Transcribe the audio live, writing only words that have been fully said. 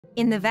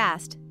In the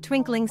vast,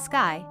 twinkling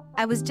sky,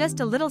 I was just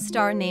a little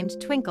star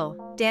named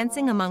Twinkle,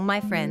 dancing among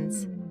my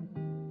friends.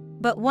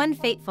 But one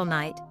fateful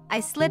night, I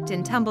slipped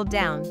and tumbled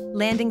down,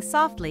 landing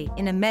softly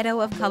in a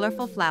meadow of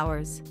colorful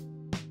flowers.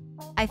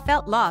 I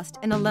felt lost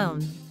and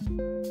alone.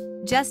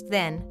 Just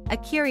then, a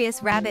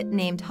curious rabbit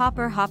named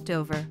Hopper hopped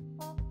over.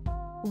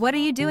 "What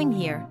are you doing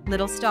here,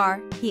 little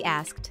star?" he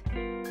asked.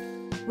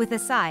 With a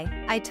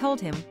sigh, I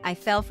told him I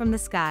fell from the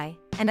sky,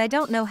 and I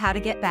don't know how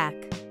to get back.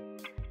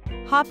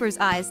 Hopper's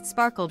eyes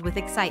sparkled with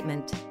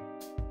excitement.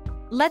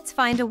 "Let's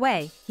find a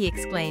way," he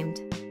exclaimed.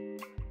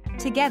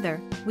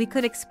 Together, we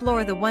could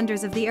explore the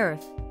wonders of the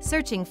earth,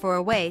 searching for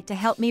a way to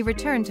help me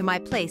return to my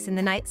place in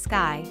the night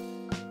sky.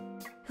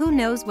 Who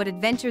knows what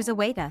adventures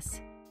await us?